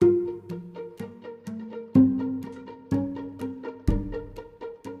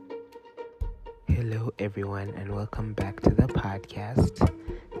everyone, and welcome back to the podcast.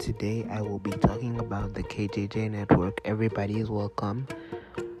 Today, I will be talking about the KJJ Network, Everybody is Welcome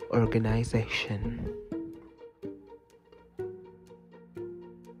organization.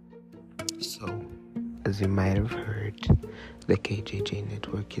 So, as you might have heard, the KJJ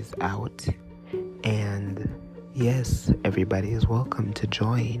Network is out, and yes, everybody is welcome to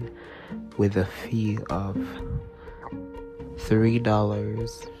join with a fee of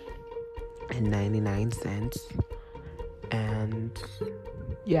 $3.99, and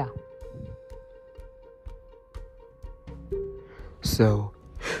yeah. So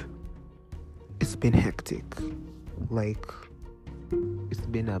it's been hectic. It's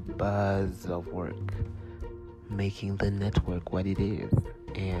been a buzz of work making the network what it is,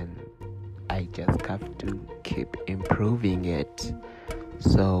 and I just have to keep improving it.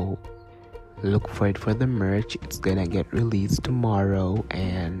 So look for it for the merch. It's gonna get released tomorrow,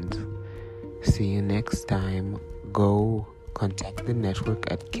 and see you next time. Go contact the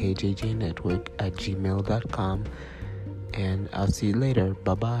network at kjjnetwork@gmail.com, and I'll see you later.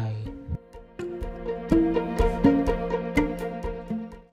 Bye-bye.